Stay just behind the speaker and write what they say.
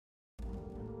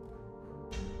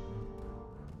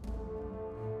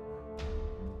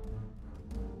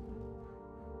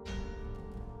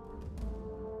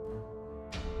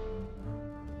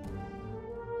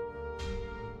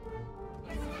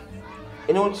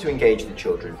In order to engage the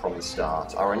children from the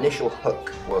start, our initial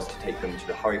hook was to take them to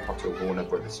the Harry Potter Warner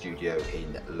Brothers studio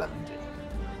in London.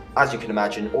 As you can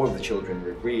imagine, all of the children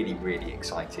were really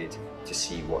excited to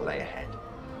see what lay ahead.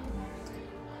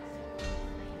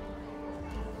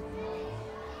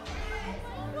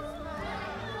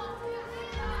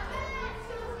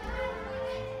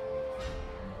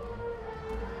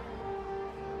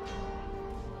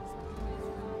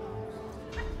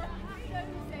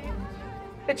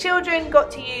 The children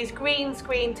got to use green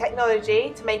screen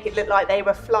technology to make it look like they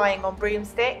were flying on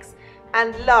broomsticks,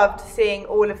 and loved seeing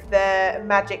all of the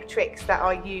magic tricks that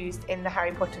are used in the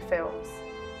Harry Potter films.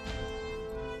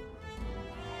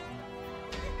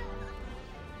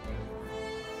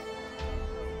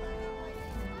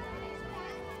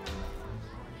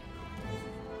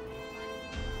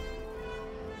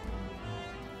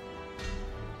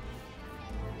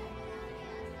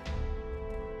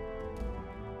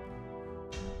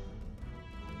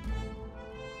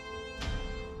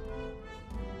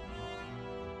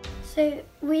 So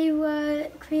we were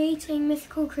creating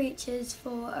mythical creatures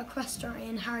for a quest story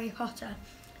in Harry Potter,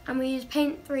 and we used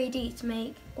Paint 3D to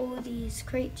make all these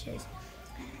creatures.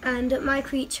 And my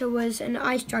creature was an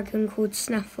ice dragon called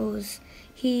Snuffles.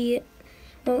 He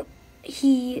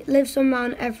lives on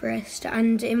Mount Everest,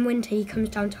 and in winter he comes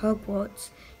down to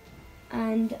Hogwarts.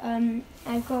 And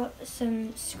I've got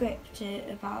some script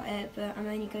about it, but I'm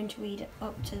only going to read it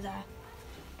up to there.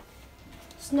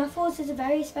 Snuffles is a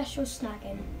very special snow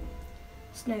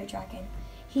dragon.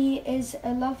 He is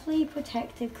a lovely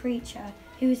protective creature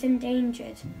who is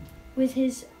endangered. With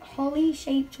his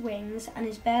holly-shaped wings and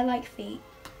his bear-like feet,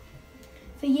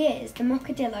 for years the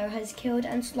Mockadillo has killed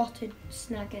and slaughtered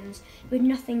Snuggins with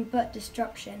nothing but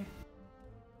destruction.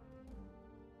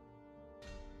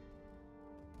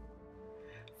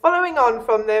 Following on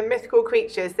from the mythical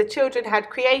creatures the children had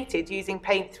created using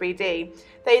Paint 3D,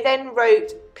 they then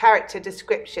wrote character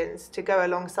descriptions to go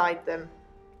alongside them.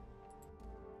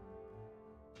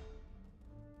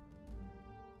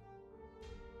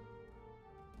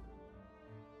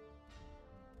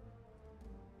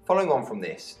 Following on from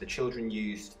this, the children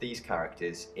used these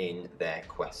characters in their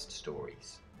quest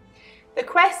stories. The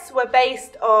quests were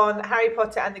based on Harry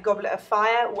Potter and the Goblet of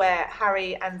Fire, where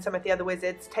Harry and some of the other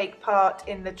wizards take part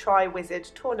in the Tri-Wizard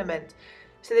tournament.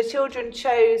 So the children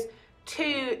chose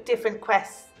 2 different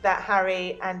quests that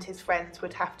Harry and his friends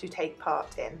would have to take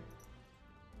part in.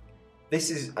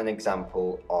 This is an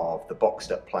example of the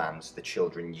boxed up plans the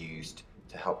children used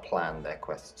to help plan their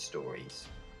quest stories.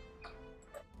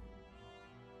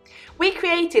 We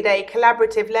created a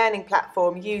collaborative learning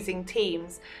platform using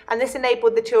Teams, and this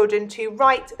enabled the children to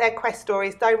write their quest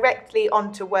stories directly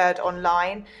onto Word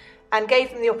Online and gave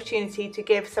them the opportunity to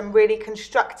give some really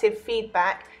constructive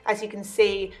feedback, as you can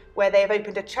see where they've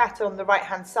opened a chat on the right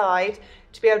hand side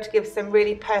to be able to give some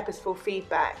really purposeful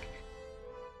feedback.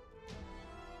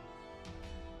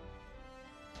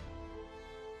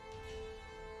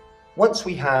 Once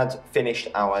we had finished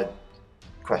our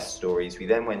quest stories, we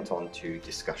then went on to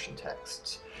discussion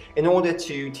texts. In order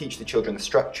to teach the children the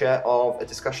structure of a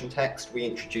discussion text, we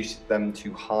introduced them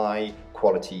to high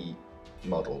quality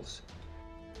models.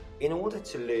 In order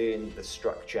to learn the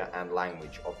structure and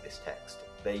language of this text,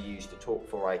 they used a Talk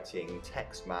for Writing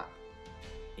text map,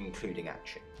 including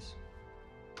actions.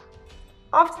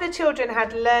 After the children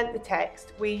had learnt the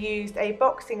text, we used a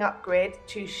boxing up grid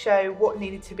to show what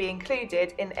needed to be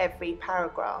included in every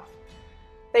paragraph.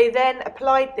 They then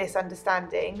applied this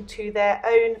understanding to their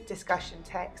own discussion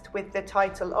text with the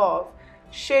title of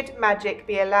 "Should Magic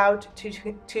Be Allowed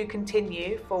to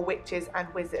Continue for Witches and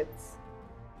Wizards?"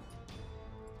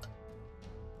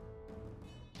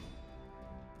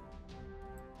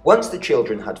 Once the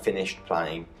children had finished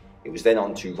planning, it was then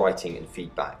on to writing and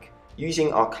feedback.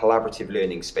 Using our collaborative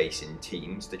learning space in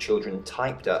Teams, the children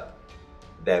typed up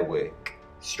their work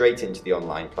straight into the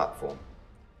online platform.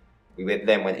 We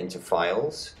then went into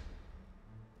files,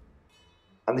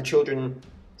 and the children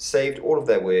saved all of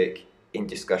their work in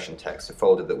discussion text, a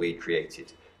folder that we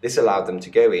created. This allowed them to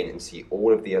go in and see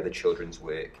all of the other children's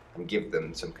work and give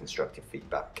them some constructive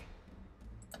feedback.